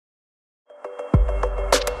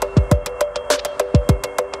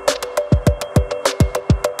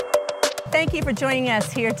thank you for joining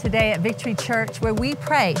us here today at Victory Church, where we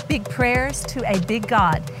pray big prayers to a big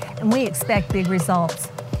God, and we expect big results.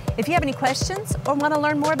 If you have any questions or want to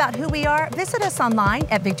learn more about who we are, visit us online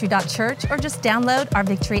at victory.church or just download our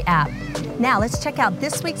Victory app. Now let's check out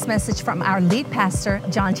this week's message from our lead pastor,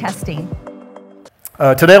 John Chastain.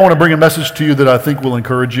 Today I want to bring a message to you that I think will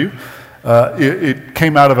encourage you. It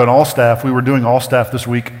came out of an all-staff. We were doing all-staff this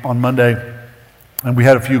week on Monday, and we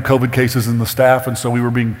had a few COVID cases in the staff, and so we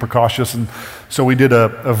were being precautious, and so we did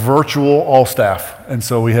a virtual all-staff. And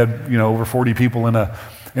so we had over 40 people in a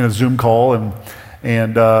Zoom call,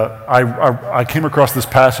 and I came across this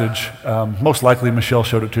passage. Most likely Michelle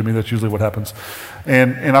showed it to me. That's usually what happens.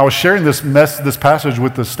 And I was sharing this passage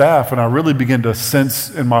with the staff, and I really began to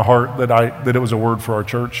sense in my heart that it was a word for our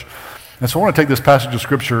church. And so I want to take this passage of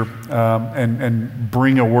Scripture and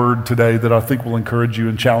bring a word today that I think will encourage you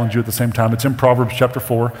and challenge you at the same time. It's in Proverbs chapter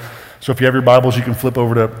 4. So if you have your Bibles, you can flip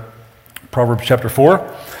over to Proverbs chapter 4.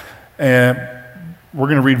 And we're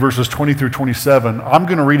going to read verses 20 through 27. I'm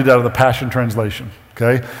going to read it out of the Passion Translation,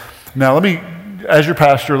 okay? Now, as your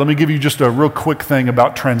pastor, let me give you just a real quick thing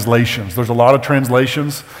about translations. There's a lot of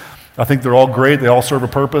translations. I think they're all great. They all serve a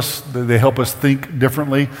purpose. They help us think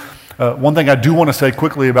differently. One thing I do want to say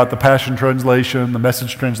quickly about the Passion Translation, the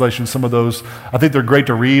Message Translation, some of those, I think they're great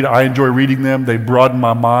to read. I enjoy reading them. They broaden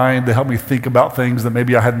my mind. They help me think about things that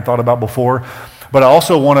maybe I hadn't thought about before. But I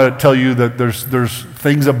also want to tell you that there's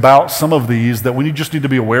things about some of these that we just need to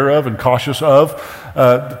be aware of and cautious of.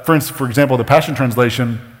 For example, the Passion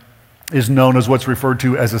Translation is known as what's referred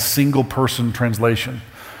to as a single-person translation,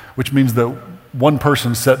 which means that one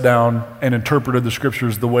person sat down and interpreted the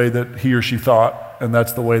Scriptures the way that he or she thought, and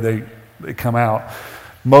that's the way they come out.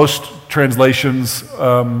 Most translations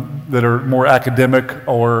that are more academic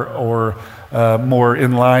or more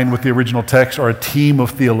in line with the original text are a team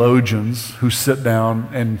of theologians who sit down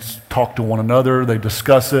and talk to one another. They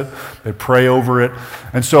discuss it. They pray over it.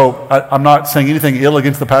 And so I'm not saying anything ill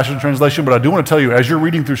against the Passion Translation, but I do want to tell you, as you're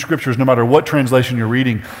reading through Scriptures, no matter what translation you're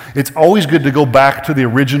reading, it's always good to go back to the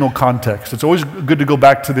original context. It's always good to go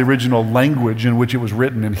back to the original language in which it was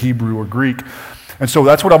written, in Hebrew or Greek. And so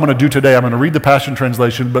that's what I'm going to do today. I'm going to read the Passion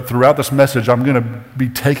Translation, but throughout this message, I'm going to be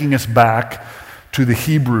taking us back to the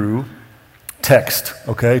Hebrew text,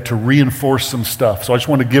 okay, to reinforce some stuff. So I just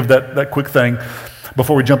want to give that quick thing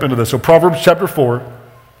before we jump into this. So Proverbs chapter 4,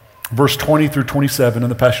 verse 20 through 27 in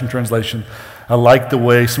the Passion Translation. I like the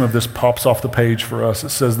way some of this pops off the page for us. It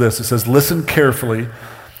says this. It says, "Listen carefully,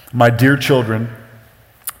 my dear children,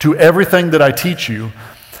 to everything that I teach you,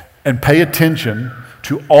 and pay attention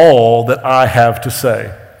to all that I have to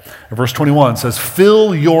say." And verse 21 says,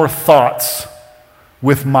 "Fill your thoughts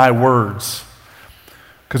with my words."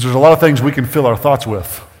 Because there's a lot of things we can fill our thoughts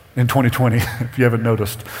with in 2020, if you haven't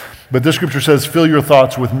noticed. But this scripture says, "Fill your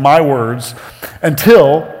thoughts with my words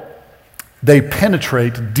until they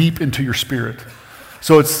penetrate deep into your spirit."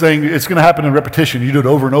 So it's saying it's going to happen in repetition. You do it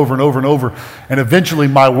over and over and over and over. And eventually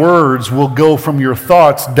my words will go from your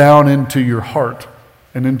thoughts down into your heart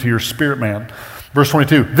and into your spirit man. Verse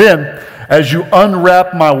 22, "Then as you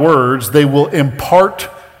unwrap my words, they will impart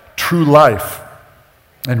true life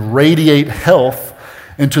and radiate health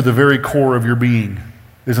into the very core of your being."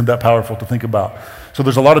 Isn't that powerful to think about? So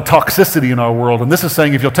there's a lot of toxicity in our world, and this is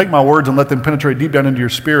saying if you'll take my words and let them penetrate deep down into your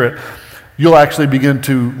spirit, you'll actually begin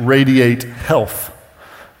to radiate health.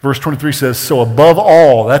 Verse 23 says, "So above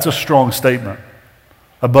all," that's a strong statement,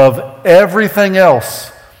 "above everything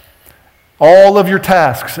else, all of your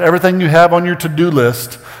tasks, everything you have on your to-do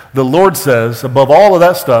list, the Lord says, above all of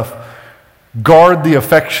that stuff, guard the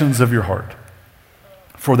affections of your heart,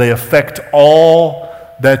 for they affect all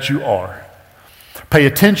that you are. Pay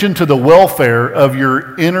attention to the welfare of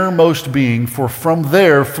your innermost being, for from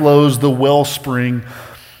there flows the wellspring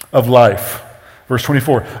of life." Verse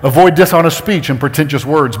 24, "Avoid dishonest speech and pretentious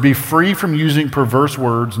words. Be free from using perverse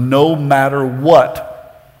words, no matter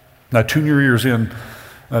what." Now tune your ears in,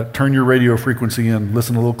 turn your radio frequency in,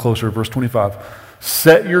 listen a little closer. Verse 25,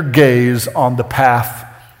 "Set your gaze on the path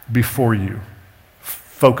before you."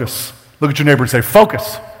 Focus. Look at your neighbor and say,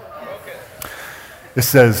 "Focus." It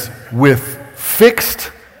says, "With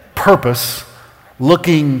fixed purpose,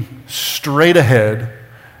 looking straight ahead,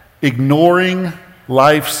 ignoring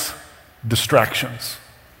life's distractions."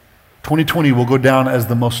 2020 will go down as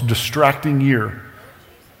the most distracting year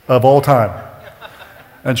of all time.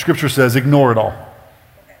 And Scripture says, ignore it all.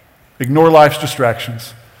 Ignore life's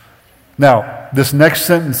distractions. Now, this next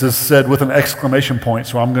sentence is said with an exclamation point,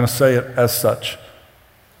 so I'm going to say it as such.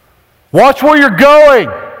 Watch where you're going.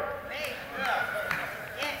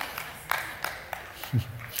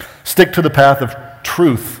 Stick to the path of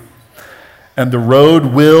truth and the road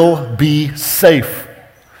will be safe.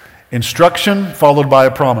 Instruction followed by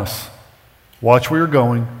a promise. Watch where you're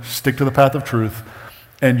going, stick to the path of truth,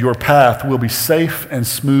 and your path will be safe and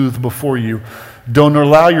smooth before you. Don't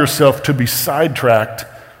allow yourself to be sidetracked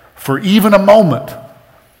for even a moment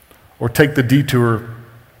or take the detour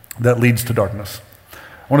that leads to darkness.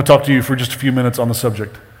 I want to talk to you for just a few minutes on the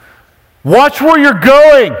subject. Watch where you're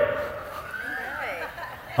going.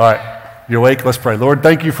 All right, you awake? Let's pray. Lord,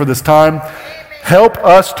 thank you for this time. Help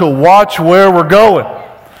us to watch where we're going.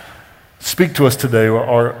 Speak to us today.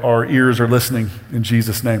 Our ears are listening in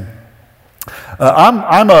Jesus' name.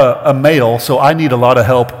 I'm a male, so I need a lot of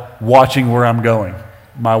help watching where I'm going.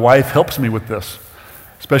 My wife helps me with this,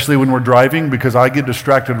 especially when we're driving, because I get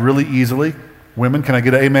distracted really easily. Women, can I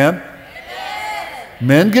get an amen? Amen.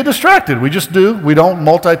 Men get distracted. We just do. We don't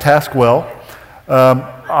multitask well.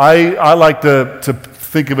 I like to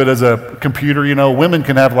think of it as a computer. You know, women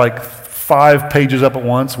can have like 5 pages up at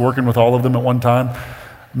once, working with all of them at one time.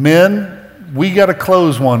 Men, we got to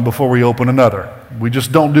close one before we open another. We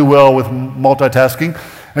just don't do well with multitasking.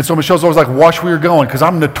 And so Michelle's always like, watch where you're going, because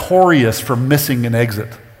I'm notorious for missing an exit.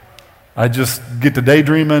 I just get to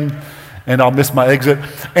daydreaming, and I'll miss my exit.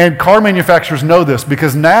 And car manufacturers know this,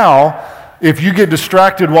 because now, if you get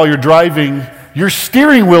distracted while you're driving, your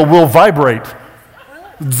steering wheel will vibrate.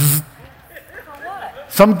 Zzz.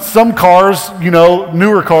 Some cars, you know,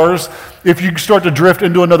 newer cars, if you start to drift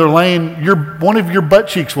into another lane, one of your butt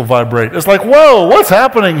cheeks will vibrate. It's like, whoa, what's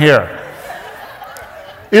happening here?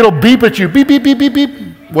 It'll beep at you, beep, beep, beep, beep, beep.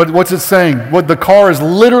 What's it saying? What the car is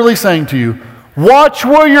literally saying to you, watch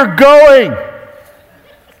where you're going.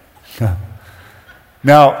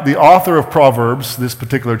 Now, the author of Proverbs, this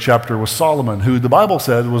particular chapter, was Solomon, who the Bible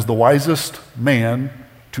said was the wisest man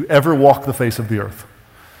to ever walk the face of the earth.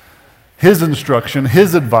 His instruction,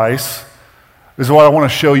 his advice is what I want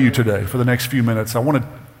to show you today for the next few minutes. I want to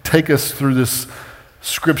take us through this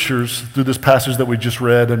scriptures, through this passage that we just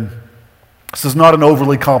read. And this is not an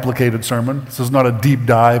overly complicated sermon. This is not a deep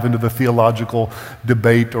dive into the theological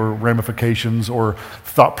debate or ramifications or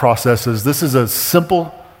thought processes. This is a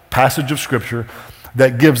simple passage of scripture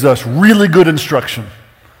that gives us really good instruction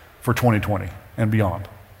for 2020 and beyond.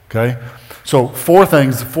 Okay? So 4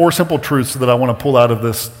 things, 4 simple truths that I want to pull out of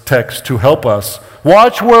this text to help us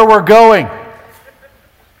watch where we're going.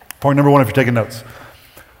 Point number 1, if you're taking notes.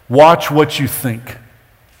 Watch what you think.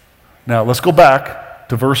 Now, let's go back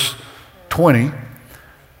to verse 20.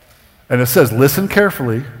 And it says, listen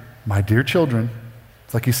carefully, my dear children.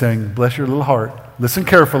 It's like he's saying, bless your little heart. Listen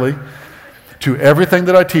carefully to everything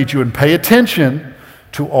that I teach you and pay attention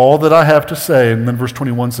to all that I have to say. And then verse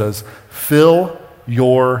 21 says, fill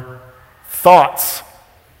your thoughts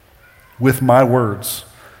with my words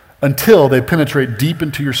until they penetrate deep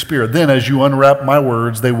into your spirit. Then as you unwrap my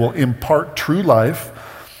words, they will impart true life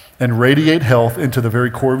and radiate health into the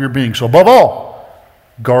very core of your being. So above all,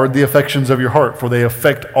 guard the affections of your heart, for they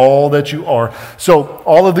affect all that you are. So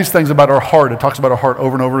all of these things about our heart, it talks about our heart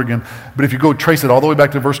over and over again. But if you go trace it all the way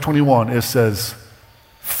back to verse 21, it says,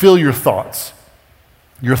 fill your thoughts.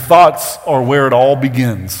 Your thoughts are where it all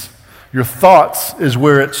begins. Your thoughts is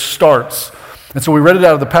where it starts. And so we read it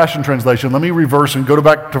out of the Passion Translation. Let me reverse and go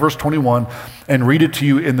back to verse 21 and read it to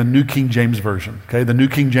you in the New King James Version. Okay, the New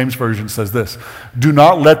King James Version says this: do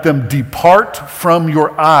not let them depart from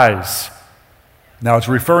your eyes. Now it's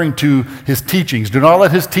referring to his teachings. Do not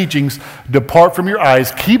let his teachings depart from your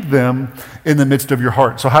eyes. Keep them in the midst of your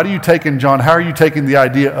heart. So how are you taking the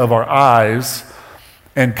idea of our eyes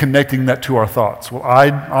and connecting that to our thoughts? Well,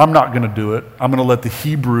 I'm not going to do it. I'm going to let the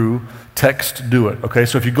Hebrew text do it. Okay,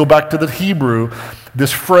 so if you go back to the Hebrew,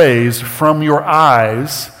 this phrase, from your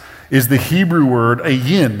eyes, is the Hebrew word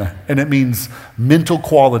ayin, and it means mental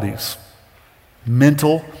qualities,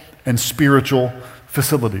 mental and spiritual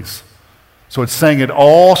facilities. So it's saying it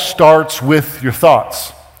all starts with your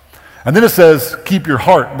thoughts. And then it says, keep your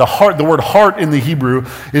heart. The word heart in the Hebrew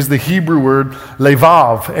is the Hebrew word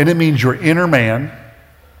levav, and it means your inner man,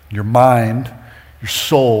 your mind, your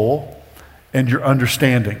soul, and your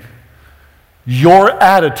understanding. Your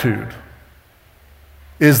attitude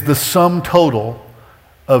is the sum total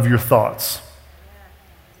of your thoughts.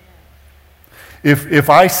 If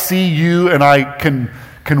I see you and I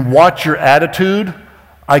can watch your attitude,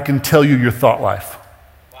 I can tell you your thought life.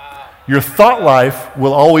 Wow. Your thought life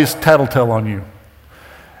will always tattletale on you.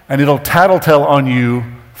 And it'll tattletale on you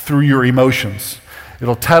through your emotions.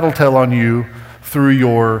 It'll tattletale on you through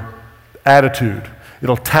your attitude.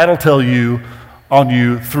 It'll tattletale on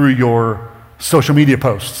you through your social media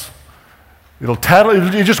posts. It'll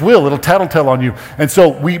it just will. It'll tattletale on you. And so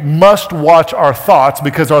we must watch our thoughts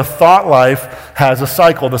because our thought life has a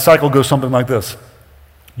cycle. The cycle goes something like this.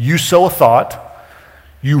 You sow a thought,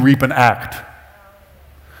 you reap an act.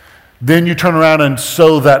 Then you turn around and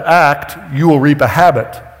sow that act, you will reap a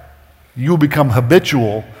habit. You will become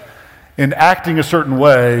habitual in acting a certain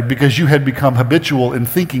way because you had become habitual in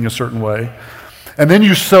thinking a certain way. And then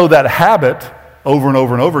you sow that habit over and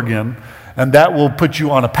over and over again, and that will put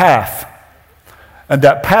you on a path. And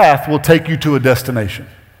that path will take you to a destination.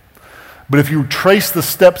 But if you trace the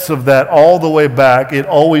steps of that all the way back, it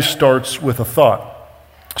always starts with a thought.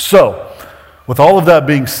 So, with all of that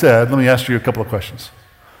being said, let me ask you a couple of questions.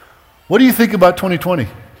 What do you think about 2020?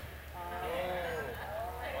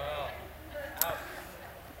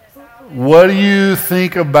 What do you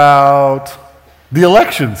think about the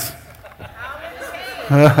elections?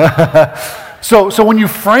 So when you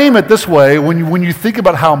frame it this way, when you think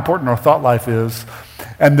about how important our thought life is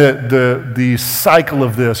and the cycle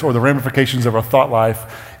of this or the ramifications of our thought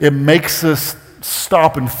life, it makes us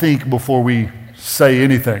stop and think before we say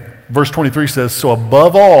anything. Verse 23 says, so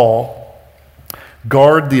above all,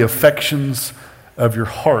 guard the affections of your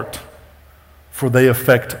heart, for they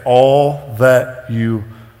affect all that you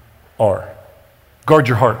are. Guard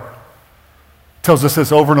your heart. Tells us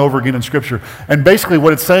this over and over again in Scripture. And basically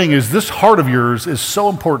what it's saying is this heart of yours is so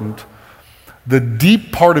important. The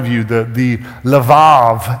deep part of you, the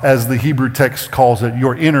levav, as the Hebrew text calls it,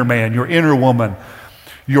 your inner man, your inner woman,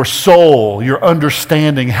 your soul, your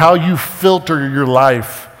understanding, how you filter your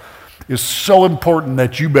life is so important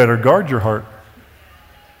that you better guard your heart.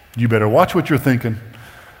 You better watch what you're thinking.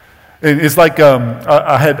 And it's like the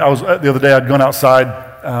other day I'd gone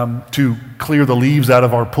outside to clear the leaves out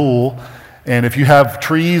of our pool. And if you have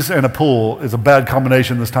trees and a pool, it's a bad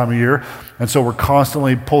combination this time of year. And so we're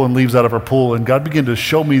constantly pulling leaves out of our pool. And God began to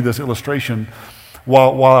show me this illustration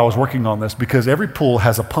while I was working on this, because every pool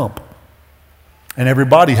has a pump. And every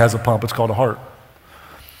body has a pump. It's called a heart.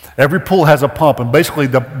 Every pool has a pump. And basically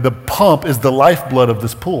the pump is the lifeblood of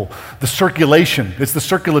this pool. The circulation, it's the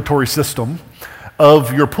circulatory system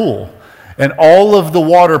of your pool. And all of the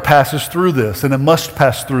water passes through this, and it must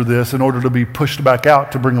pass through this in order to be pushed back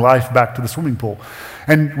out to bring life back to the swimming pool.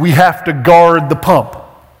 And we have to guard the pump.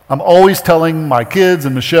 I'm always telling my kids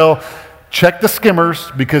and Michelle, check the skimmers,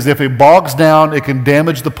 because if it bogs down, it can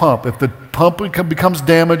damage the pump. If the pump becomes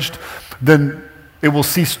damaged, then it will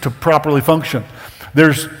cease to properly function.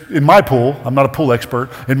 In my pool, I'm not a pool expert,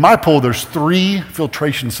 in my pool there's 3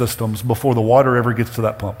 filtration systems before the water ever gets to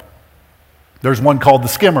that pump. There's one called the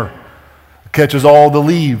skimmer. Catches all the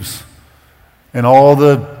leaves and all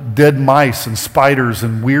the dead mice and spiders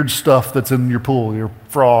and weird stuff that's in your pool, your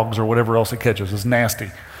frogs or whatever else it catches. It's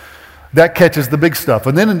nasty. That catches the big stuff.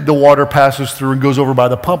 And then the water passes through and goes over by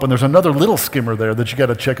the pump, and there's another little skimmer there that you got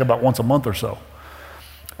to check about once a month or so.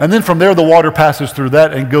 And then from there, the water passes through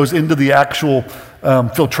that and goes into the actual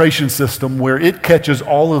filtration system, where it catches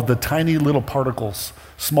all of the tiny little particles,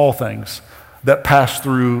 small things, that pass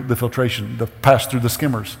through the filtration, that pass through the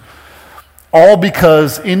skimmers. All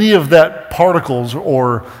because any of that particles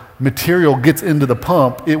or material gets into the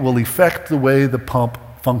pump, it will affect the way the pump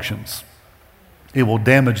functions. It will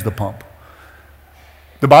damage the pump.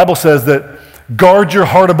 The Bible says that guard your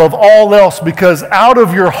heart above all else, because out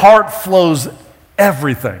of your heart flows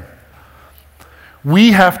everything.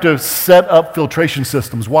 We have to set up filtration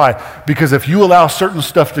systems. Why? Because if you allow certain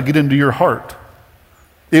stuff to get into your heart,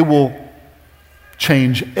 it will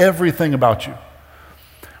change everything about you.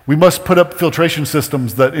 We must put up filtration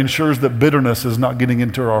systems that ensures that bitterness is not getting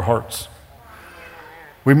into our hearts.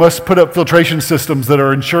 We must put up filtration systems that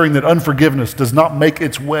are ensuring that unforgiveness does not make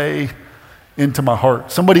its way into my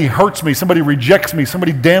heart. Somebody hurts me, somebody rejects me,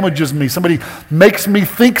 somebody damages me, somebody makes me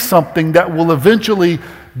think something that will eventually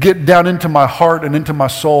get down into my heart and into my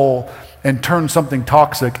soul and turn something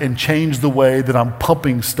toxic and change the way that I'm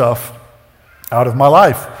pumping stuff out of my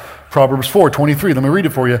life. Proverbs 4:23. Let me read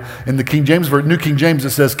it for you. In the King James, New King James,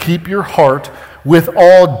 it says, keep your heart with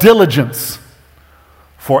all diligence,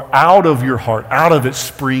 for out of your heart, out of it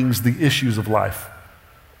springs the issues of life.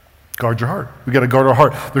 Guard your heart. We got to guard our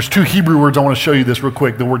heart. There's 2 Hebrew words. I want to show you this real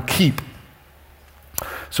quick. The word keep.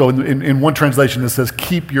 So in one translation, it says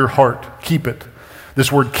keep your heart, keep it.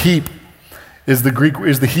 This word keep is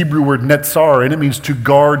the Hebrew word netzar, and it means to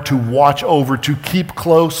guard, to watch over, to keep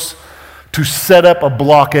close, to set up a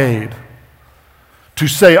blockade. To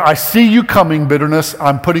say, I see you coming, bitterness.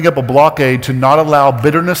 I'm putting up a blockade to not allow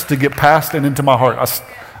bitterness to get past and into my heart.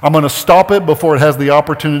 I'm going to stop it before it has the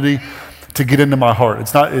opportunity to get into my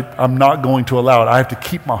heart. I'm not going to allow it. I have to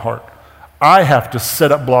keep my heart. I have to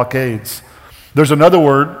set up blockades. There's another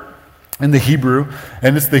word in the Hebrew,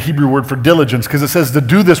 and it's the Hebrew word for diligence, because it says to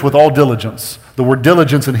do this with all diligence. The word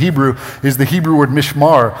diligence in Hebrew is the Hebrew word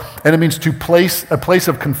mishmar, and it means to place a place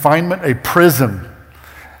of confinement, a prison,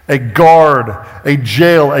 a guard, a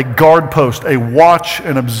jail, a guard post, a watch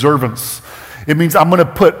and observance. It means I'm going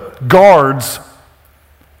to put guards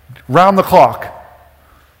round the clock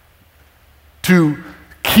to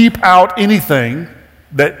keep out anything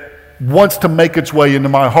that wants to make its way into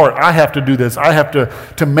my heart. I have to do this. I have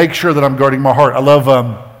to make sure that I'm guarding my heart. I love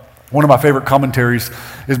one of my favorite commentaries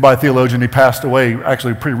is by a theologian. He passed away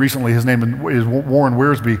actually pretty recently. His name is Warren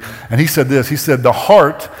Wiersbe, and he said this. He said, the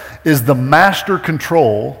heart is the master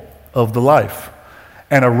control of the life,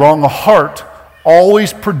 and a wrong heart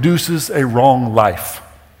always produces a wrong life.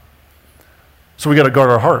 So we got to guard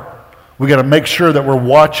our heart. We got to make sure that we're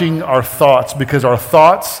watching our thoughts, because our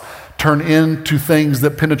thoughts turn into things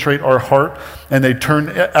that penetrate our heart, and they turn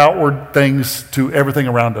outward things to everything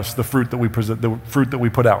around us, the fruit that we present, the fruit that we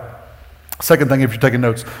put out. Second thing, if you're taking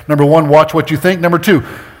notes, number one, watch what you think. Number two,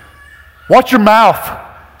 watch your mouth.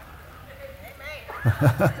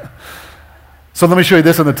 So let me show you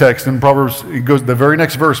this in the text. In Proverbs, it goes the very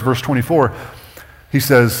next verse, verse 24. He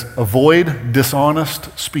says, avoid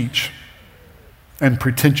dishonest speech and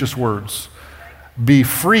pretentious words. Be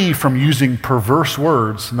free from using perverse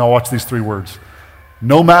words. Now watch these three words.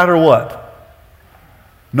 No matter what.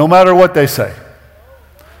 No matter what they say.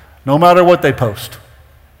 No matter what they post.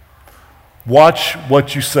 Watch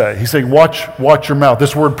what you say. He's saying watch your mouth.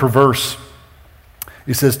 This word perverse,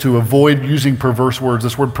 he says to avoid using perverse words.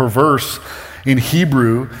 This word perverse in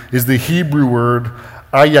Hebrew is the Hebrew word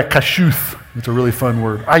ayakashuth. It's a really fun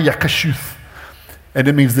word. Ayakashuth. And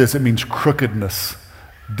it means this. It means crookedness,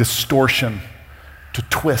 distortion, to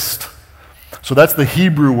twist. So that's the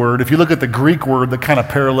Hebrew word. If you look at the Greek word that kind of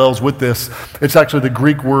parallels with this, it's actually the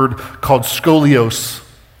Greek word called skolios.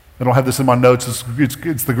 I don't have this in my notes.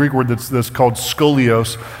 It's the Greek word that's called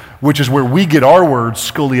skolios, which is where we get our word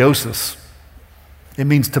scoliosis. It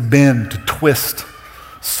means to bend, to twist.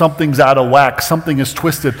 Something's out of whack. Something is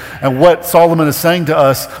twisted. And what Solomon is saying to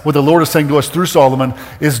us, what the Lord is saying to us through Solomon,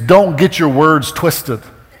 is don't get your words twisted.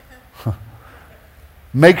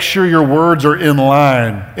 Make sure your words are in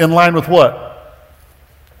line. In line with what?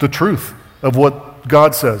 The truth of what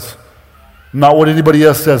God says. Not what anybody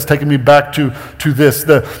else says. Taking me back to this.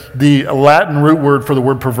 The Latin root word for the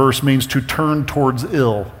word perverse means to turn towards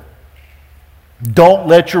ill. Don't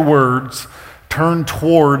let your words turn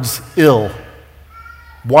towards ill.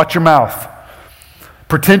 Watch your mouth.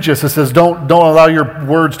 Pretentious, it says don't allow your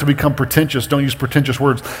words to become pretentious. Don't use pretentious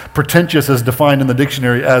words. Pretentious is defined in the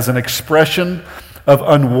dictionary as an expression of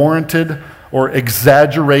unwarranted or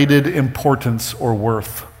exaggerated importance or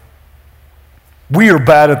worth. We are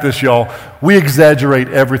bad at this, y'all. We exaggerate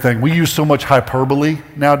everything. We use so much hyperbole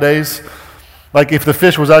nowadays. Like if the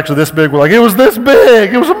fish was actually this big, we're like, it was this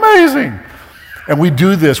big. It was amazing. And we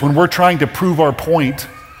do this when we're trying to prove our point.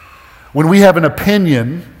 When we have an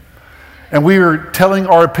opinion and we are telling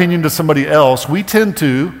our opinion to somebody else, we tend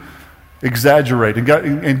to exaggerate.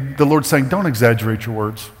 And the Lord's saying, don't exaggerate your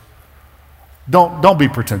words. Don't be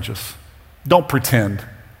pretentious. Don't pretend.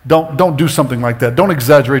 Don't do something like that. Don't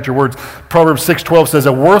exaggerate your words. Proverbs 6:12 says,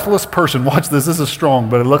 a worthless person, watch this is strong,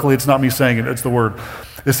 but luckily it's not me saying it, it's the word.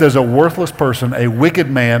 It says, a worthless person, a wicked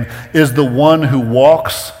man, is the one who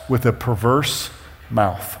walks with a perverse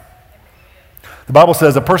mouth. The Bible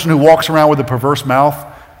says a person who walks around with a perverse mouth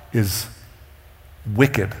is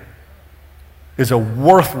wicked, is a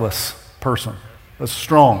worthless person. That's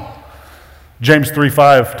strong. James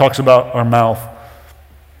 3:5 talks about our mouth.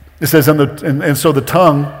 It says, and so the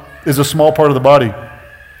tongue is a small part of the body,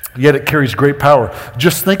 yet it carries great power.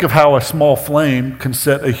 Just think of how a small flame can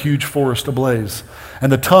set a huge forest ablaze.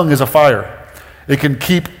 And the tongue is a fire. It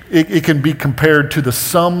can be compared to the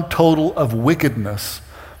sum total of wickedness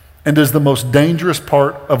and is the most dangerous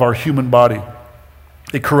part of our human body.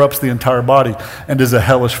 It corrupts the entire body and is a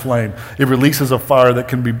hellish flame. It releases a fire that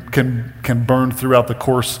can burn throughout the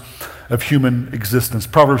course of human existence.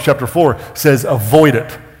 Proverbs chapter 4 says, avoid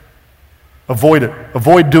it. Avoid it.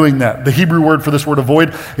 Avoid doing that. The Hebrew word for this word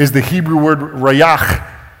avoid is the Hebrew word rayach.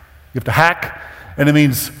 You have to hack, and it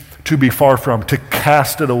means to be far from, to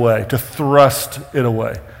cast it away, to thrust it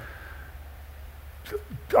away.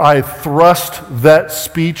 I thrust that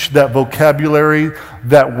speech, that vocabulary,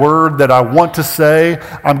 that word that I want to say,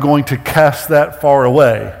 I'm going to cast that far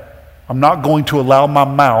away. I'm not going to allow my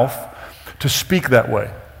mouth to speak that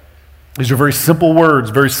way. These are very simple words,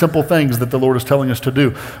 very simple things that the Lord is telling us to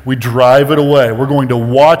do. We drive it away. We're going to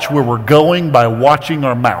watch where we're going by watching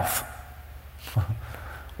our mouth.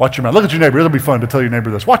 Watch your mouth. Look at your neighbor. It'll be fun to tell your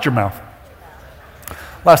neighbor this. Watch your mouth.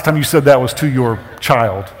 last time you said that was to your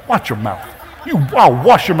child? Watch your mouth.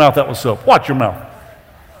 Wash your mouth out with soap. Watch your mouth.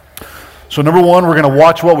 So number one, we're going to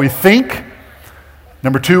watch what we think.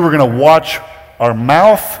 Number two, we're going to watch our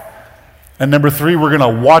mouth. And number three, we're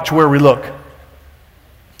going to watch where we look.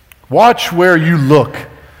 Watch where you look.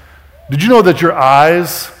 Did you know that your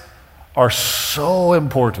eyes are so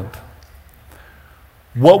important?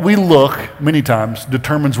 What we look, many times,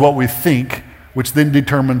 determines what we think, which then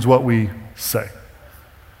determines what we say.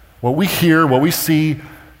 What we hear, what we see,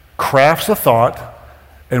 crafts a thought,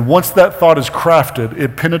 and once that thought is crafted,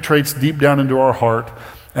 it penetrates deep down into our heart,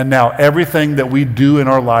 and now everything that we do in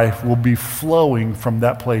our life will be flowing from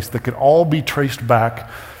that place that could all be traced back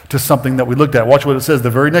to something that we looked at. Watch what it says. The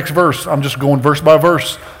very next verse, I'm just going verse by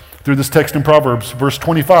verse through this text in Proverbs. Verse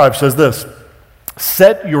 25 says this,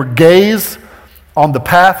 set your gaze on the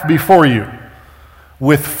path before you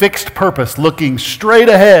with fixed purpose, looking straight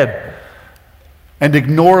ahead, and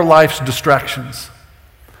ignore life's distractions.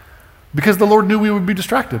 Because the Lord knew we would be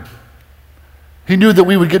distracted. He knew that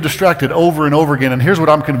we would get distracted over and over again. And here's what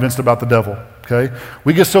I'm convinced about the devil, okay?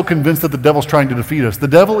 We get so convinced that the devil's trying to defeat us. The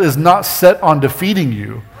devil is not set on defeating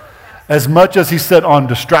you as much as he's set on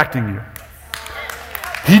distracting you.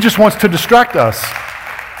 He just wants to distract us.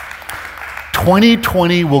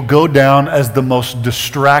 2020 will go down as the most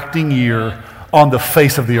distracting year on the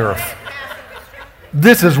face of the earth.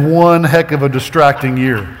 This is one heck of a distracting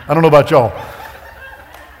year. I don't know about y'all.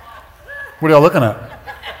 What are y'all looking at?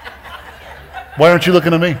 Why aren't you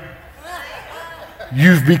looking at me?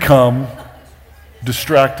 You've become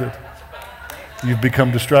distracted. You've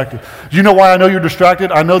become distracted. Do you know why I know you're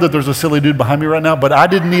distracted? I know that there's a silly dude behind me right now, but I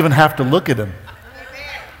didn't even have to look at him.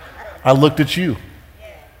 I looked at you.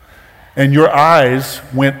 And your eyes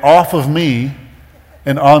went off of me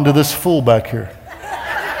and onto this fool back here.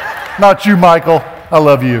 Not you, Michael. I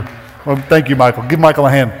love you. Well, thank you, Michael. Give Michael a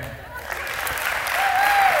hand.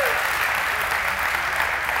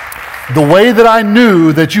 The way that I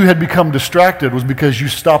knew that you had become distracted was because you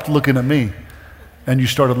stopped looking at me and you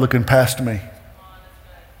started looking past me.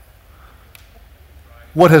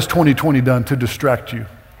 What has 2020 done to distract you?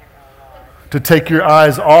 To take your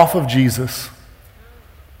eyes off of Jesus,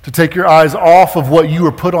 to take your eyes off of what you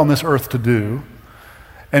were put on this earth to do,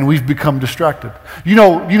 and we've become distracted. You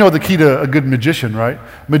know the key to a good magician, right?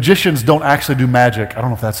 Magicians don't actually do magic. I don't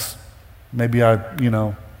know if that's,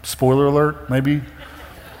 spoiler alert, maybe.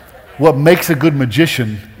 What makes a good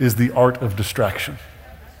magician is the art of distraction.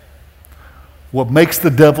 What makes the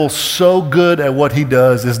devil so good at what he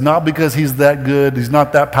does is not because he's that good, he's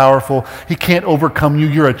not that powerful, he can't overcome you,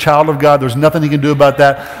 you're a child of God, there's nothing he can do about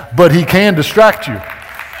that, but he can distract you.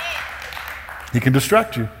 He can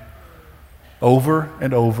distract you over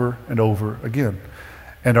and over and over again.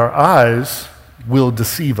 And our eyes will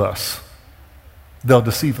deceive us. They'll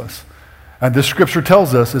deceive us. And this scripture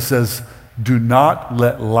tells us, it says, do not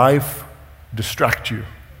let life distract you.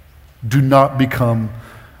 Do not become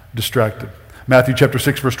distracted. Matthew chapter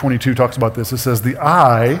 6, verse 22 talks about this. It says, the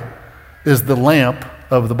eye is the lamp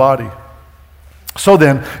of the body. So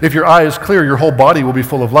then, if your eye is clear, your whole body will be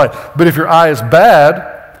full of light. But if your eye is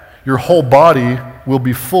bad, your whole body will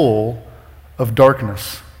be full of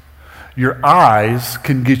darkness. Your eyes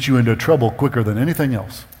can get you into trouble quicker than anything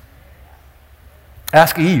else.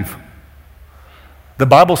 Ask Eve. The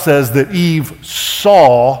Bible says that Eve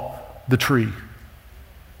saw the tree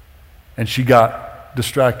and she got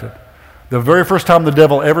distracted. The very first time the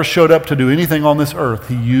devil ever showed up to do anything on this earth,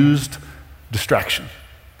 he used distraction.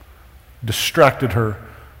 Distracted her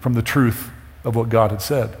from the truth of what God had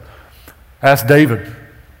said. Ask David.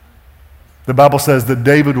 The Bible says that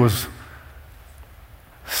David was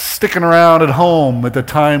sticking around at home at the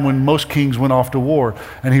time when most kings went off to war,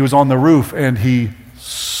 and he was on the roof and he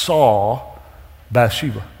saw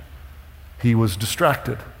Bathsheba. He was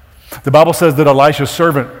distracted. The Bible says that Elisha's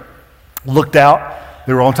servant looked out.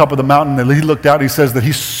 They were on top of the mountain. He looked out. He says that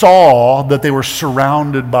he saw that they were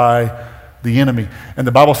surrounded by the enemy. And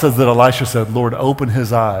the Bible says that Elisha said, Lord, open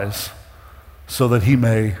his eyes so that he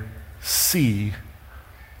may see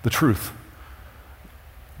the truth.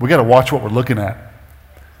 We got to watch what we're looking at.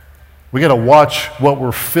 We got to watch what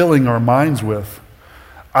we're filling our minds with.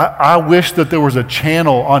 I wish that there was a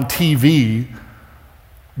channel on TV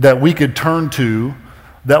that we could turn to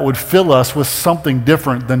that would fill us with something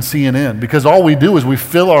different than CNN. Because all we do is we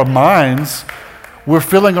fill our minds, we're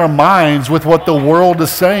filling our minds with what the world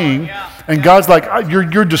is saying. And God's like,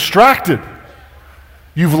 you're distracted.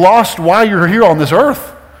 You've lost why you're here on this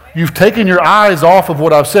earth. You've taken your eyes off of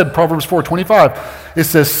what I've said, Proverbs 4:25. It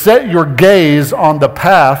says, set your gaze on the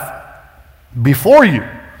path before you,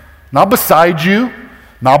 not beside you,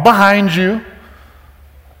 not behind you,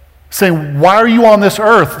 saying, why are you on this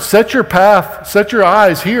earth? Set your path, set your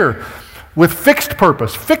eyes here with fixed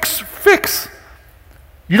purpose. Fix.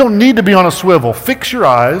 You don't need to be on a swivel. Fix your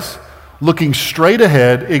eyes, looking straight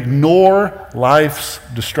ahead. Ignore life's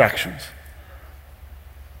distractions.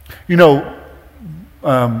 You know,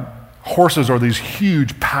 horses are these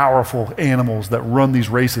huge, powerful animals that run these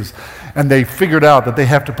races. And they figured out that they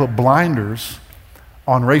have to put blinders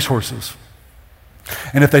on racehorses.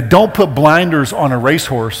 And if they don't put blinders on a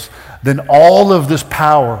racehorse, then all of this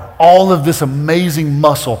power, all of this amazing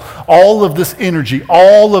muscle, all of this energy,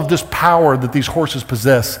 all of this power that these horses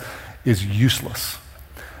possess is useless.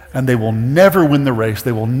 And they will never win the race.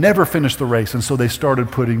 They will never finish the race. And so they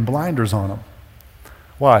started putting blinders on them.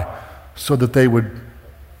 Why? So that they would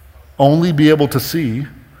only be able to see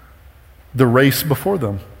the race before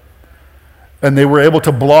them. And they were able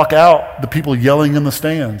to block out the people yelling in the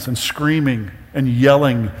stands and screaming and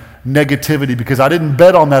yelling negativity because I didn't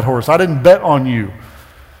bet on that horse. I didn't bet on you.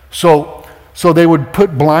 So they would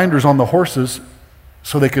put blinders on the horses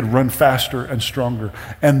so they could run faster and stronger.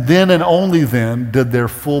 And then and only then did their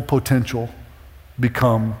full potential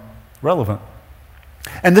become relevant.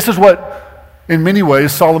 And this is what, in many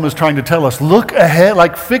ways, Solomon is trying to tell us. Look ahead,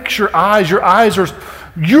 like fix your eyes.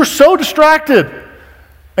 You're so distracted.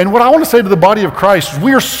 And what I want to say to the body of Christ is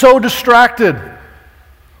we are so distracted.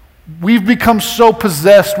 We've become so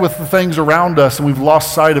possessed with the things around us and we've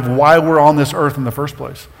lost sight of why we're on this earth in the first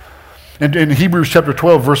place. And in Hebrews chapter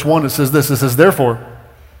 12, verse 1, it says this. It says, therefore,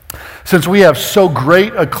 since we have so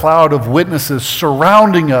great a cloud of witnesses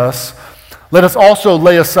surrounding us, let us also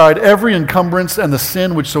lay aside every encumbrance and the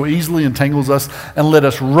sin which so easily entangles us, and let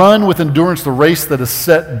us run with endurance the race that is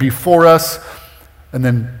set before us. And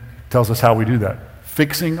then tells us how we do that.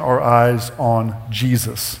 Fixing our eyes on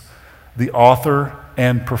Jesus, the author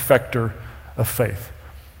and perfecter of faith.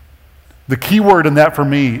 The key word in that for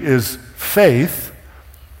me is faith,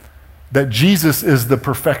 that Jesus is the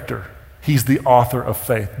perfecter. He's the author of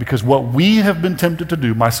faith. Because what we have been tempted to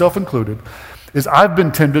do, myself included, is I've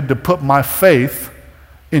been tempted to put my faith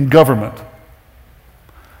in government.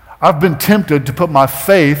 I've been tempted to put my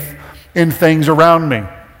faith in things around me.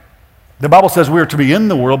 The Bible says we are to be in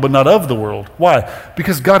the world, but not of the world. Why?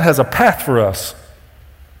 Because God has a path for us.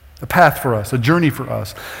 A path for us, a journey for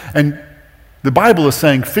us. And the Bible is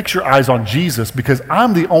saying, fix your eyes on Jesus because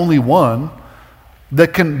I'm the only one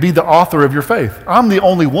that can be the author of your faith. I'm the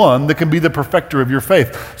only one that can be the perfecter of your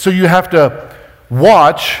faith. So you have to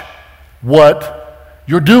watch what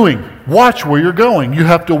you're doing. Watch where you're going. You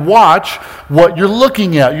have to watch what you're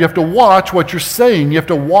looking at. You have to watch what you're saying. You have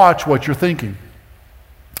to watch what you're thinking.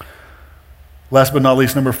 Last but not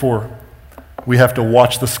least, number 4, we have to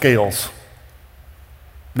watch the scales.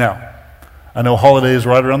 Now, I know holiday is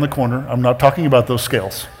right around the corner. I'm not talking about those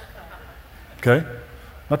scales. Okay?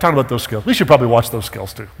 I'm not talking about those scales. We should probably watch those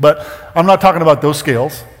scales too. But I'm not talking about those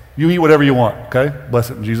scales. You eat whatever you want, okay? Bless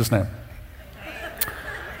it in Jesus' name.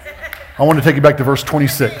 I want to take you back to verse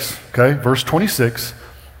 26, okay? Verse 26,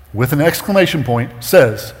 with an exclamation point,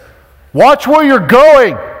 says, watch where you're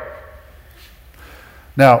going.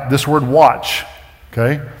 Now, this word watch,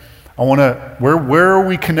 okay? Where are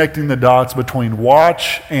we connecting the dots between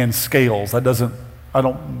watch and scales? I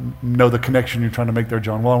don't know the connection you're trying to make there,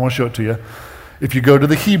 John. Well, I want to show it to you. If you go to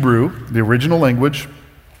the Hebrew, the original language,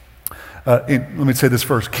 let me say this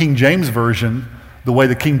first. King James Version, the way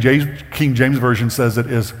the King James Version says it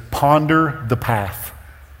is ponder the path.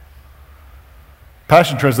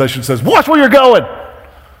 Passion Translation says, watch where you're going.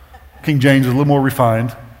 King James is a little more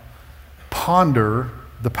refined. Ponder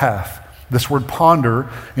the path. This word ponder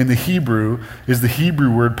in the Hebrew is the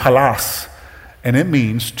Hebrew word palas, and it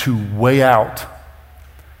means to weigh out,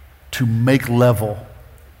 to make level.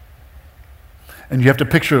 And you have to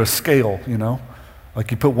picture a scale, you know?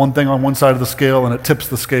 Like you put one thing on one side of the scale and it tips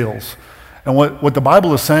the scales. And what the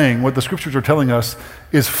Bible is saying, what the scriptures are telling us,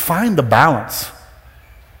 is find the balance,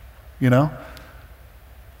 you know?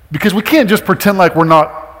 Because we can't just pretend like we're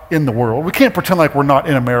not in the world. We can't pretend like we're not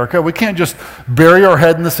in America. We can't just bury our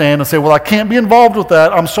head in the sand and say, well, I can't be involved with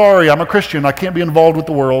that. I'm sorry, I'm a Christian. I can't be involved with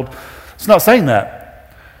the world. It's not saying that.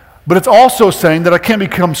 But it's also saying that I can't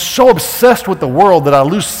become so obsessed with the world that I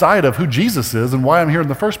lose sight of who Jesus is and why I'm here in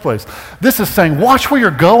the first place. This is saying, watch where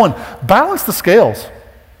you're going. Balance the scales.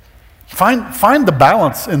 Find the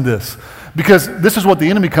balance in this. Because this is what the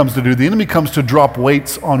enemy comes to do. The enemy comes to drop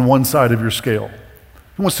weights on one side of your scale.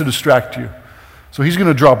 He wants to distract you. So he's going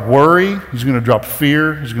to drop worry, he's going to drop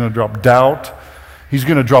fear, he's going to drop doubt, he's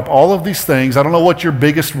going to drop all of these things. I don't know what your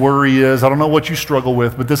biggest worry is, I don't know what you struggle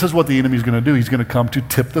with, but this is what the enemy's going to do. He's going to come to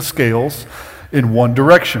tip the scales in one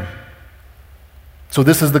direction. So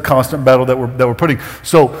this is the constant battle that we're putting.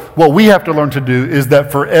 So what we have to learn to do is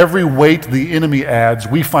that for every weight the enemy adds,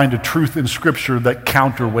 we find a truth in Scripture that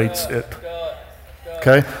counterweights it.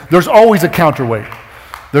 Okay? There's always a counterweight.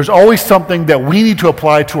 There's always something that we need to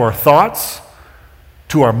apply to our thoughts,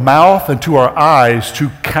 to our mouth, and to our eyes to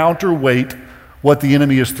counterweight what the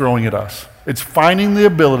enemy is throwing at us. It's finding the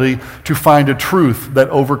ability to find a truth that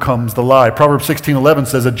overcomes the lie. Proverbs 16:11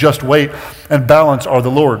 says, "A just weight and balance are the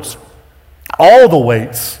Lord's. All the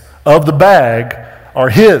weights of the bag are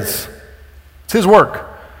His." It's His work.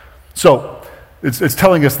 So it's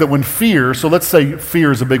telling us that when fear, so let's say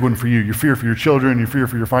fear is a big one for you. You fear for your children, you fear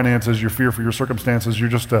for your finances, you fear for your circumstances, you're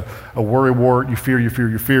just a worrywart, you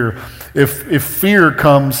fear. If fear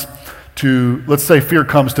comes to, let's say fear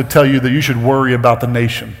comes to tell you that you should worry about the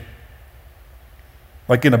nation,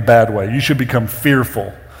 like in a bad way, you should become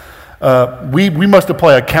fearful. We must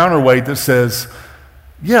apply a counterweight that says,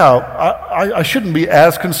 yeah, I shouldn't be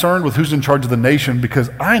as concerned with who's in charge of the nation because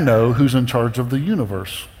I know who's in charge of the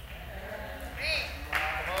universe.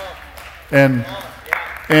 And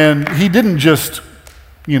He didn't just,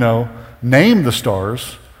 name the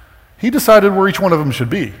stars. He decided where each one of them should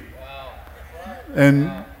be.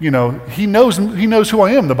 And, He knows who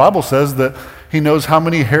I am. The Bible says that He knows how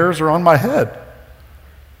many hairs are on my head.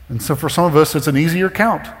 And so for some of us, it's an easier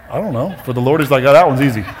count. I don't know. For the Lord, He's like, oh, that one's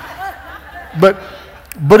easy. But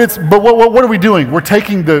what are we doing? We're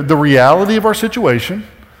taking the reality of our situation,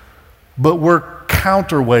 but we're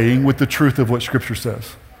counterweighing with the truth of what Scripture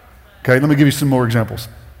says. Okay, let me give you some more examples.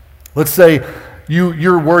 Let's say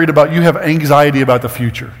you're worried about, you have anxiety about the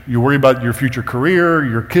future. You worry about your future career,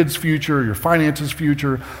 your kids' future, your finances'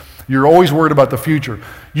 future. You're always worried about the future.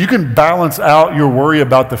 You can balance out your worry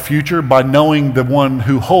about the future by knowing the one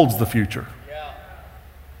who holds the future. Yeah.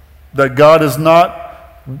 That God is not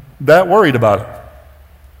that worried about it.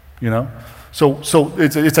 So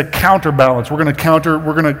it's a counterbalance. We're going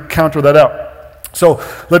to counter that out. So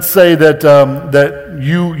let's say that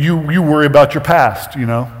you worry about your past.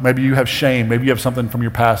 Maybe you have shame. Maybe you have something from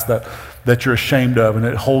your past that you're ashamed of, and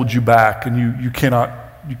it holds you back, and you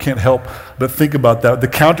can't help but think about that. The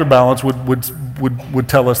counterbalance would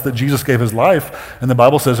tell us that Jesus gave His life, and the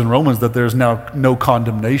Bible says in Romans that there's now no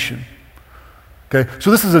condemnation. Okay,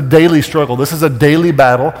 so this is a daily struggle. This is a daily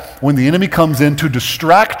battle when the enemy comes in to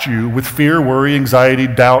distract you with fear, worry, anxiety,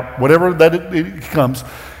 doubt, whatever that it comes.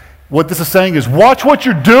 What this is saying is, watch what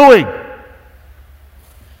you're doing.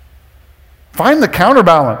 Find the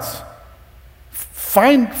counterbalance.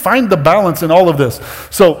 Find the balance in all of this.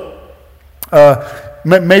 So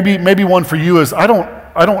maybe one for you is, I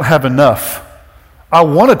don't have enough. I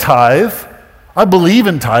want to tithe. I believe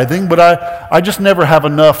in tithing, but I just never have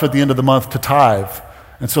enough at the end of the month to tithe.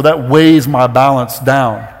 And so that weighs my balance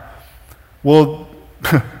down. Well,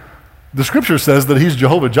 the Scripture says that He's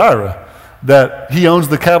Jehovah Jireh, that He owns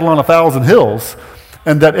the cattle on 1,000 hills,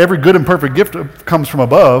 and that every good and perfect gift comes from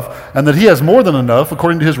above, and that He has more than enough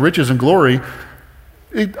according to His riches and glory.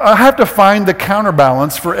 I have to find the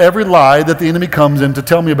counterbalance for every lie that the enemy comes in to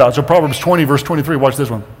tell me about. So Proverbs 20, verse 23, watch this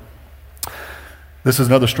one. This is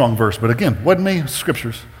another strong verse, but again, wasn't me,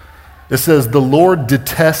 Scriptures. It says, the Lord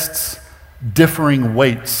detests differing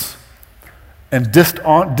weights, and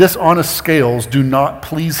dishonest scales do not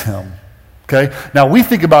please Him. Okay? Now we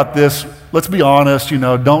think about this, let's be honest,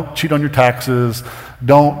 don't cheat on your taxes,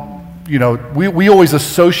 we always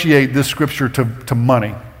associate this Scripture to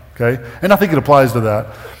money, okay? And I think it applies to that.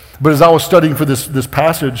 But as I was studying for this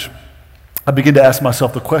passage, I began to ask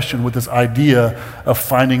myself the question with this idea of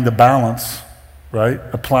finding the balance, right?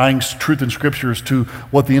 Applying truth in Scriptures to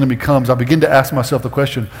what the enemy comes. I begin to ask myself the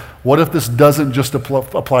question, what if this doesn't just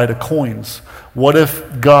apply to coins? What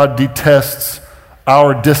if God detests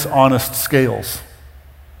our dishonest scales?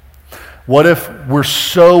 What if we're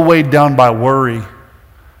so weighed down by worry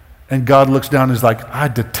and God looks down and is like, I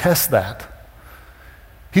detest that.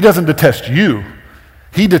 He doesn't detest you.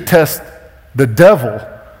 He detests the devil,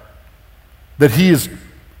 that he has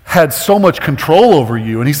had so much control over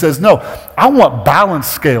you. And He says, no, I want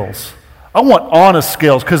balanced scales. I want honest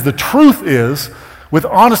scales, because the truth is, with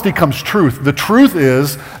honesty comes truth. The truth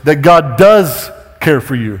is that God does care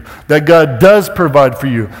for you, that God does provide for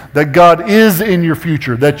you, that God is in your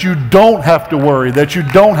future, that you don't have to worry, that you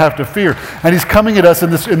don't have to fear. And He's coming at us in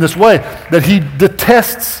this way, that He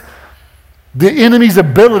detests the enemy's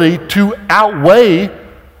ability to outweigh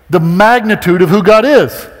the magnitude of who God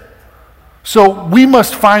is. So we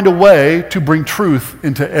must find a way to bring truth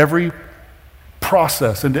into every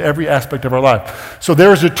process, into every aspect of our life. So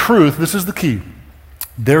there's a truth, this is the key.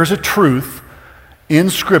 There's a truth in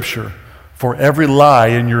Scripture for every lie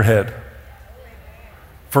in your head.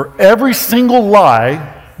 For every single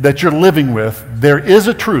lie that you're living with, there is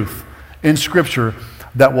a truth in Scripture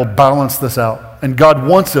that will balance this out. And God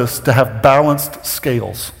wants us to have balanced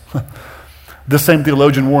scales. This same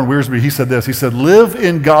theologian, Warren Wiersbe, he said this. He said, live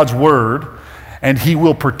in God's word, and he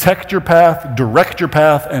will protect your path, direct your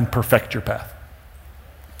path, and perfect your path.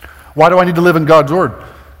 Why do I need to live in God's word?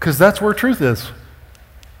 Because that's where truth is.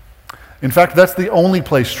 In fact, that's the only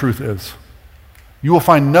place truth is. You will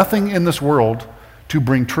find nothing in this world to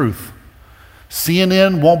bring truth.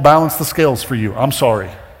 CNN won't balance the scales for you. I'm sorry.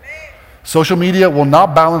 Social media will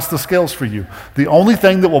not balance the scales for you. The only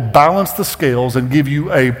thing that will balance the scales and give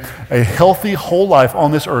you a healthy whole life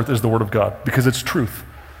on this earth is the Word of God, because it's truth.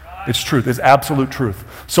 It's truth. It's absolute truth.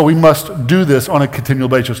 So we must do this on a continual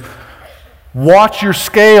basis. Watch your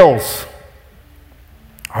scales.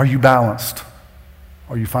 Are you balanced?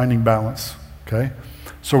 Are you finding balance? Okay?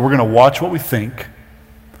 So we're going to watch what we think.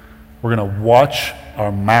 We're going to watch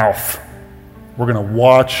our mouth. We're going to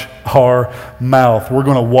watch our mouth. We're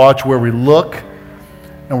going to watch where we look,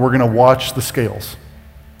 and we're going to watch the scales.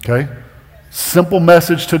 Okay? Simple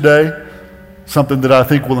message today. Something that I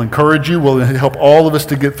think will encourage you, will help all of us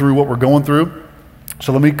to get through what we're going through.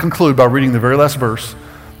 So let me conclude by reading the very last verse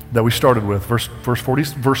that we started with.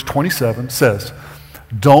 Verse 27 says,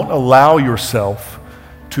 don't allow yourself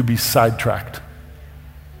to be sidetracked.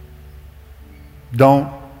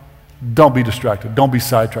 Don't be distracted. Don't be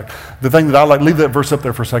sidetracked. The thing that I like, leave that verse up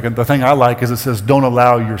there for a second. The thing I like is it says, don't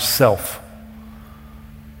allow yourself.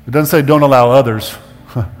 It doesn't say don't allow others.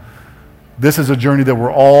 This is a journey that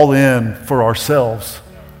we're all in for ourselves.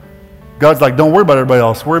 God's like, don't worry about everybody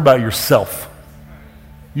else. Worry about yourself.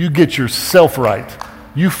 You get yourself right.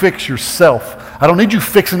 You fix yourself. I don't need you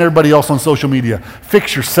fixing everybody else on social media.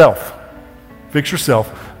 Fix yourself. Fix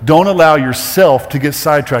yourself. Don't allow yourself to get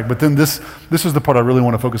sidetracked. But then this is the part I really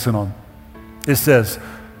want to focus in on. It says,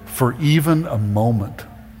 for even a moment.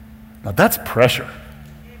 Now that's pressure.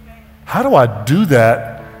 How do I do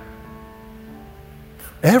that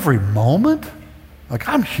every moment? Like,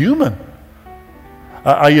 I'm human.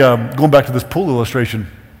 Going back to this pool illustration,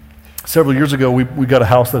 several years ago we got a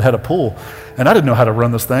house that had a pool, and I didn't know how to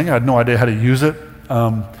run this thing. I had no idea how to use it,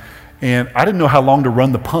 and I didn't know how long to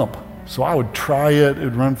run the pump. So I would try it. It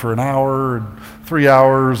would run for an hour and 3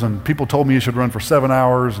 hours, and people told me it should run for 7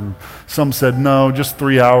 hours, and some said no, just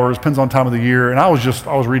 3 hours, depends on time of the year. And I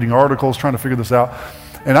was reading articles trying to figure this out,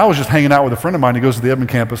 and I was just hanging out with a friend of mine who goes to the Edmond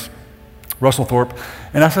campus, Russell Thorpe,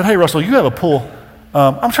 and I said, hey Russell, you have a pool.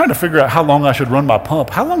 I'm trying to figure out how long I should run my pump.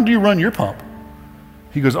 How long do you run your pump?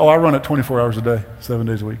 He goes, I run it 24 hours a day, 7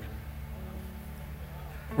 days a week.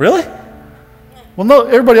 Really? Well, no,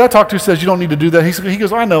 everybody I talk to says you don't need to do that. He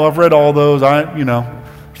goes, I know, I've read all those. There's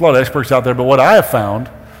a lot of experts out there, but what I have found,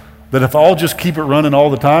 that if I'll just keep it running all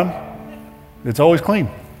the time, it's always clean.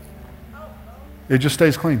 It just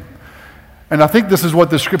stays clean. And I think this is what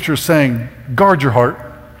the scripture is saying. Guard your heart.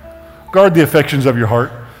 Guard the affections of your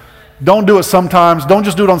heart. Don't do it sometimes. Don't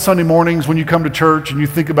just do it on Sunday mornings when you come to church and you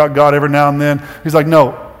think about God every now and then. He's like,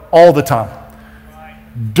 no, all the time.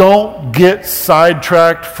 Don't get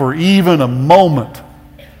sidetracked for even a moment.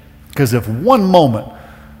 Because if one moment,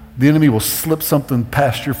 the enemy will slip something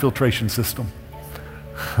past your filtration system.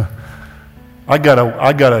 I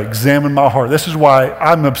gotta examine my heart. This is why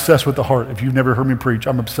I'm obsessed with the heart. If you've never heard me preach,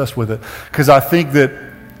 I'm obsessed with it. Because I think that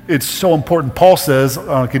it's so important. Paul says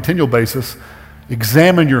on a continual basis,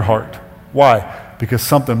 examine your heart. Why? Because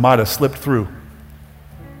something might have slipped through.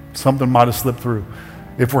 Something might have slipped through.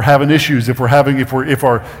 If we're having issues, if we're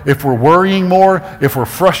worrying more, if we're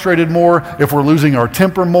frustrated more, if we're losing our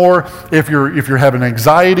temper more, if you're having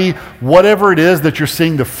anxiety, whatever it is that you're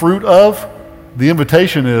seeing the fruit of, the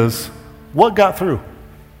invitation is, what got through?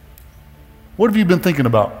 What have you been thinking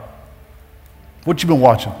about? What you been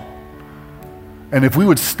watching? And if we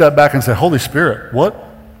would step back and say, Holy Spirit, what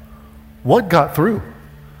got through?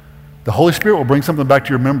 The Holy Spirit will bring something back to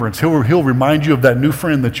your remembrance. He'll remind you of that new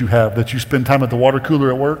friend that you have, that you spend time at the water cooler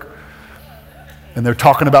at work, and they're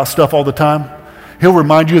talking about stuff all the time. He'll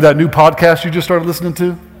remind you of that new podcast you just started listening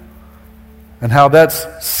to, and how that's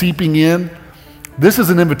seeping in. This is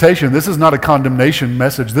an invitation. This is not a condemnation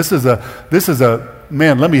message. This is a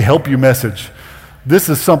man, let me help you message. This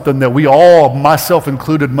is something that we all, myself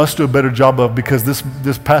included, must do a better job of, because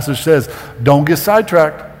this passage says, don't get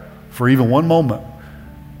sidetracked for even one moment.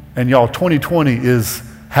 And y'all, 2020 is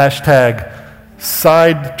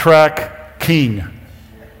 #SidetrackKing.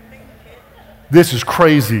 This is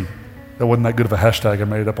crazy. That wasn't that good of a hashtag. I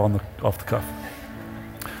made it up off the cuff.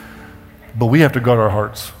 But we have to guard our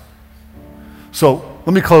hearts. So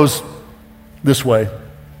let me close this way.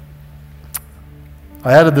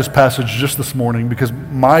 I added this passage just this morning because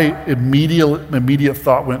my immediate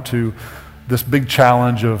thought went to this big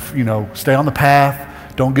challenge of, stay on the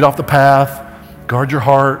path, don't get off the path, guard your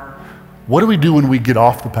heart. What do we do when we get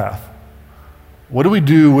off the path? What do we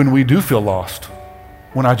do when we do feel lost?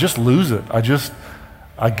 When I just lose it,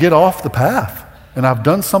 I get off the path and I've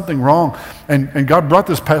done something wrong. And God brought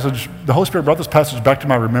this passage, the Holy Spirit brought this passage back to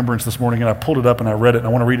my remembrance this morning, and I pulled it up and I read it, and I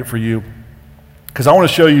want to read it for you because I want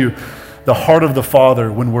to show you the heart of the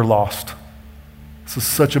Father when we're lost. This is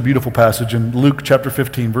such a beautiful passage. In Luke chapter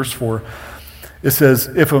 15, verse 4, it says,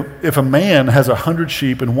 if a man has 100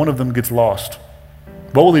 sheep and one of them gets lost,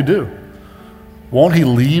 what will he do? Won't he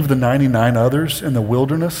leave the 99 others in the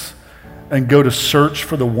wilderness and go to search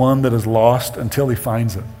for the one that is lost until he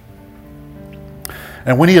finds it?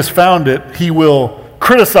 And when he has found it, he will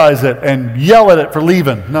criticize it and yell at it for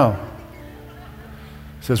leaving. No.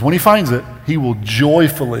 It says when he finds it, he will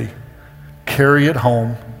joyfully carry it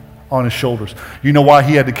home on his shoulders. You know why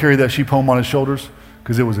he had to carry that sheep home on his shoulders?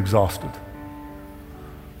 Because it was exhausted.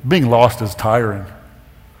 Being lost is tiring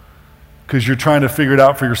because you're trying to figure it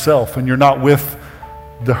out for yourself and you're not with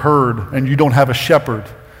the herd and you don't have a shepherd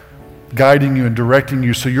guiding you and directing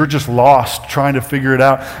you, so you're just lost trying to figure it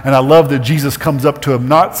out. And I love that Jesus comes up to him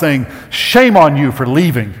not saying, shame on you for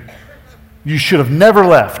leaving. You should have never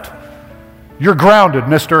left. You're grounded,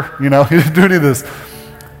 mister. He didn't do any of this.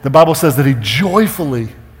 The Bible says that he joyfully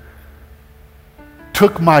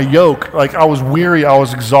took my yoke. Like I was weary, I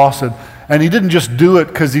was exhausted. And he didn't just do it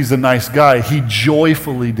because he's a nice guy. He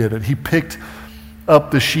joyfully did it. He picked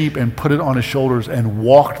up the sheep and put it on his shoulders and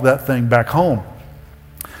walked that thing back home.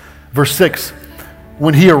 Verse 6,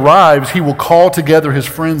 when he arrives, he will call together his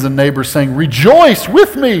friends and neighbors saying, rejoice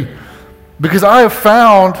with me because I have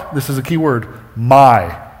found, this is a key word,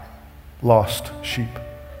 my lost sheep.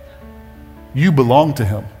 You belong to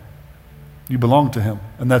him. You belong to him.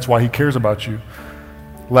 And that's why he cares about you.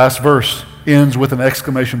 Last verse ends with an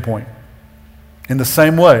exclamation point. In the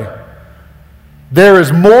same way, there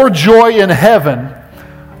is more joy in heaven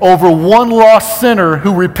over one lost sinner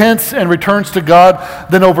who repents and returns to God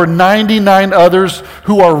than over 99 others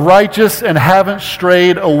who are righteous and haven't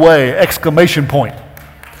strayed away. Exclamation point.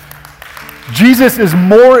 Jesus is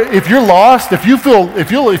more, if you're lost, if you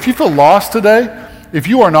feel lost today, if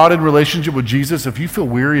you are not in relationship with Jesus, if you feel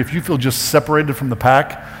weary, if you feel just separated from the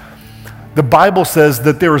pack, the Bible says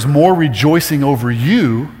that there is more rejoicing over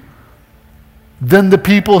you than the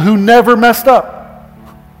people who never messed up.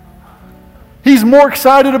 He's more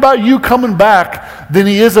excited about you coming back than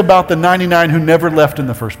he is about the 99 who never left in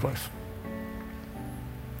the first place.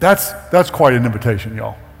 That's quite an invitation,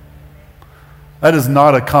 y'all. That is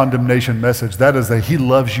not a condemnation message. That is he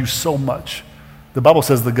loves you so much. The Bible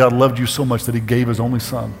says that God loved you so much that he gave his only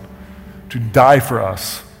son to die for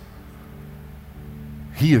us.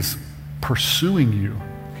 He is pursuing you.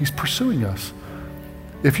 He's pursuing us.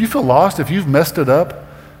 If you feel lost, if you've messed it up,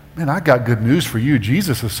 man, I got good news for you.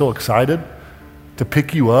 Jesus is so excited to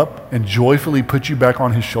pick you up and joyfully put you back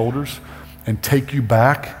on his shoulders and take you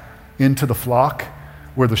back into the flock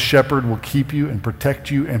where the shepherd will keep you and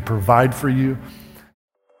protect you and provide for you.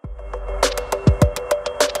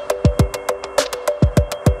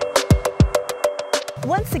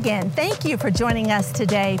 Once again, thank you for joining us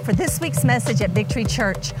today for this week's message at Victory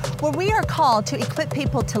Church, where we are called to equip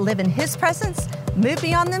people to live in his presence, move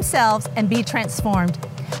beyond themselves, and be transformed.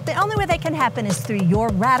 The only way that can happen is through your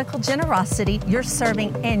radical generosity, your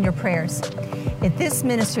serving, and your prayers. If this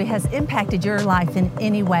ministry has impacted your life in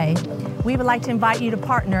any way, we would like to invite you to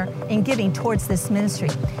partner in giving towards this ministry.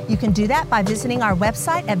 You can do that by visiting our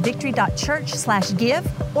website at victory.church/give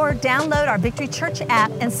or download our Victory Church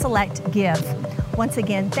app and select Give. Once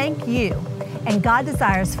again, thank you. And God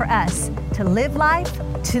desires for us to live life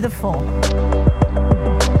to the full.